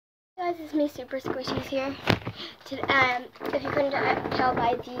guys, it's me, Super Squishies here. If you couldn't tell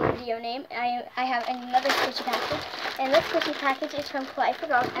by the video name, I have another squishy package, and this squishy package is from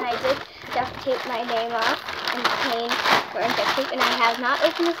Kawaii4girls, and I did duct tape my name off and paint or duct tape, and I have not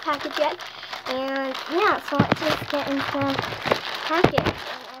opened this package yet. And yeah, so let's just get into the package. And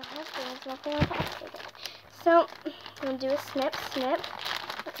I hope there's nothing on plastic. So I'm gonna do a snip.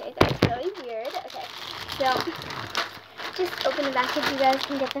 Okay, that's really weird. Okay, so just open the package, you guys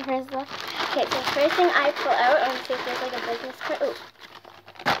can get the first look. Okay, so the first thing I pull out, I want to see if there's like a business card. Oh,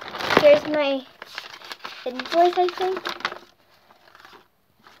 here's my invoice, I think.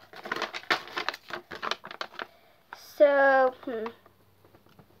 So,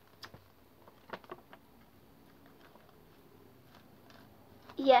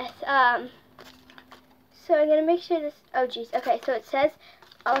 yes, so I'm gonna make sure this, oh geez, okay, so it says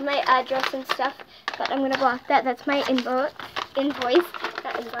all of my address and stuff, but I'm gonna block that. That's my invoice,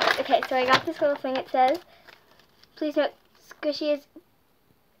 not invoice. Okay, so I got this little thing. It says, please note, Squishy is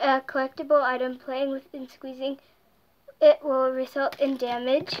a collectible item. Playing with and squeezing it will result in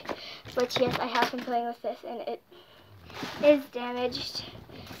damage, which yes, I have been playing with this and it is damaged.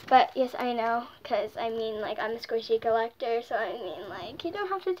 But yes, I know, because I mean, like, I'm a squishy collector, so I mean, like, you don't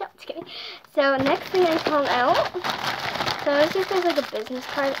have to tell. Just kidding. So next thing I pull out, so let's see if there's like a business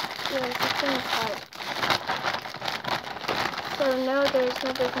card. Yeah, there's a business card. So no, there's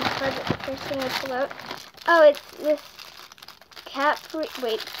no business card, but the first thing I pull out, oh, it's this Capri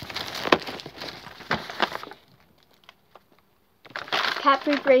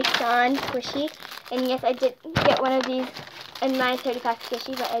Brace-On squishy. And yes, I did get one of these in my 30-pack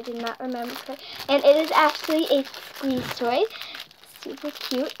squishy, but I did not remember. And it is actually a squeeze toy. Super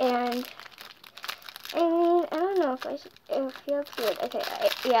cute, and I mean, I don't know if I should, it feels weird. Okay,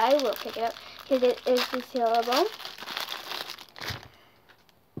 yeah, I will pick it up, because it is resealable.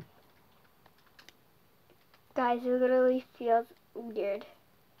 Guys, it literally feels weird.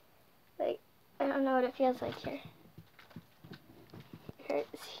 Like, I don't know what it feels like here.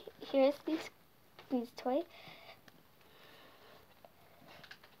 Here's the squeeze toy.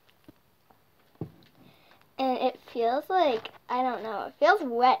 And it feels like, I don't know, it feels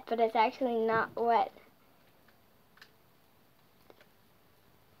wet, but it's actually not wet.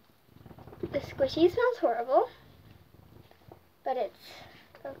 The squishy smells horrible, but it's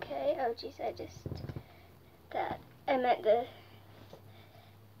okay. Oh geez, I meant it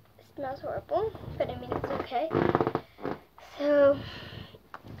smells horrible, but I mean it's okay. So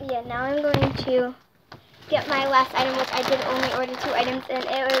yeah, now I'm going to get my last item, which I did only order 2 items, and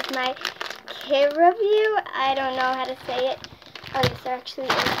it was my kit review. I don't know how to say it. Oh yes, there actually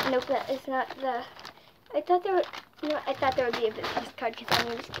is. Nope, that is not the. I thought there would be a business card, because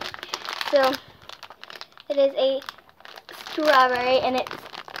I'm just kidding. So it is a strawberry, and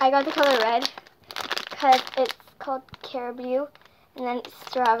I got the color red because it's called Caribou, and then it's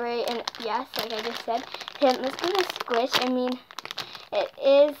strawberry, and yes, like I just said, it must be a squish. I mean, it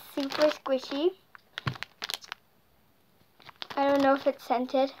is super squishy. I don't know if it's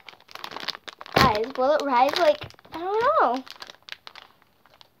scented. Guys, will it rise? Like, I don't know.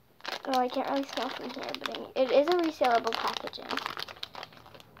 Oh, I can't really smell from here, but I mean, it is a resaleable packaging.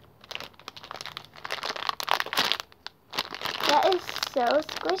 That is so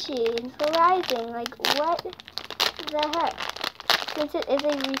squishy and so rising. Like, what the heck? Since it is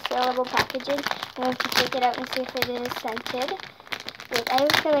a resaleable packaging, I'm going to take it out and see if it is scented. Like, I have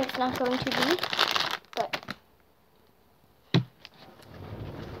a feeling it's not going to be, but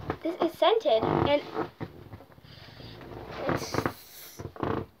this is scented, and it's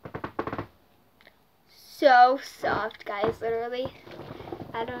so soft, guys, literally.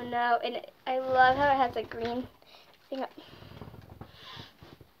 I don't know, and I love how it has a green thing up.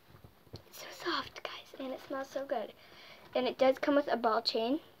 It's so soft, guys, and it smells so good. And it does come with a ball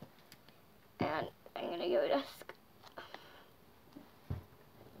chain, and I'm gonna give it a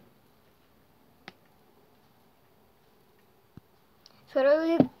it's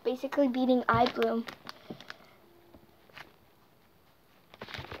literally basically beating eye bloom.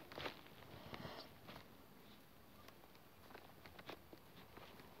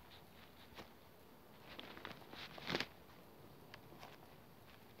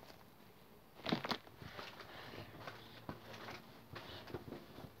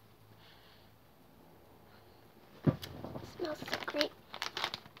 Smells so great.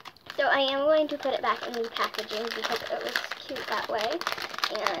 So I am going to put it back in the packaging because it was cute that way.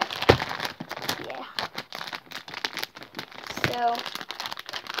 And yeah. So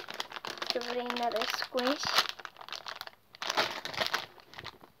give it another squish.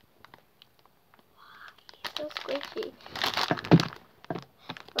 So squishy.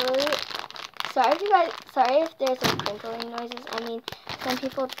 Literally, Sorry if there's like crinkling noises. I mean, some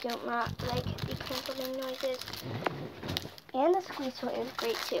people don't not like the crinkling noises. And the squeeze toy is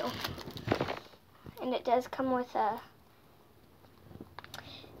great too. And it does come with a.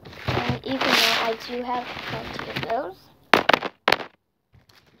 And even though I do have plenty of those, I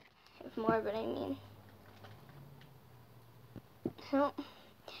have more, but I mean, I don't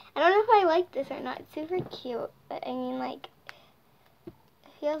know if I like this or not. It's super cute, but I mean, like, it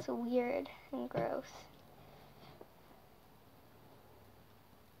feels weird and gross.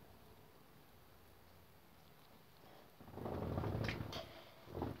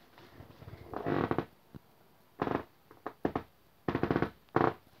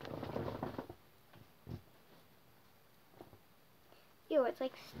 Ew, it's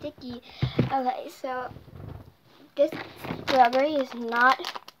like sticky. Okay, so this strawberry is not.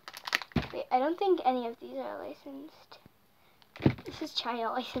 Wait, I don't think any of these are licensed. This is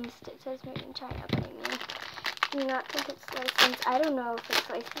China licensed. It says made in China, but I mean, I do not think it's licensed. I don't know if it's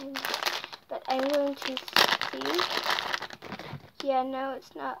licensed, but I'm going to see. Yeah, no,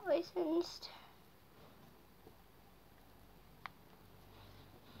 it's not licensed.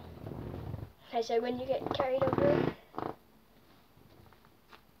 Okay, so when you get carried over.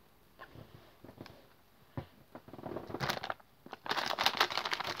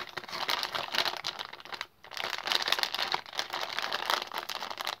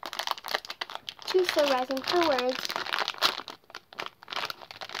 So rising for words.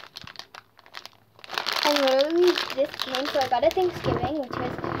 And literally this came, so I got it Thanksgiving, which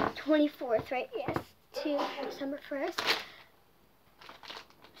was 24th, right? Yes, to December 1st.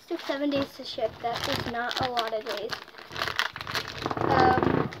 It took 7 days to ship. That is not a lot of days.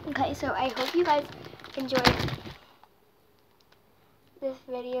 Okay, so I hope you guys enjoyed this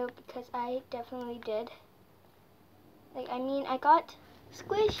video because I definitely did. Like, I mean, I got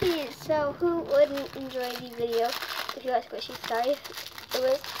squishies, so who wouldn't enjoy the video if you got squishies? Sorry,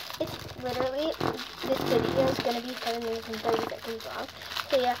 it's literally, this video is going to be 7 minutes and 30 seconds long.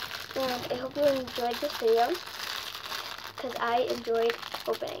 So yeah, and I hope you enjoyed this video, because I enjoyed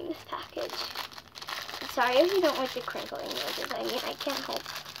opening this package. Sorry if you don't like the crinkling noises. I mean, I can't help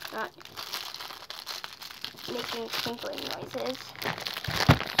not making crinkling noises.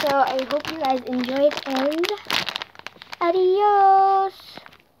 So I hope you guys enjoyed, and adios!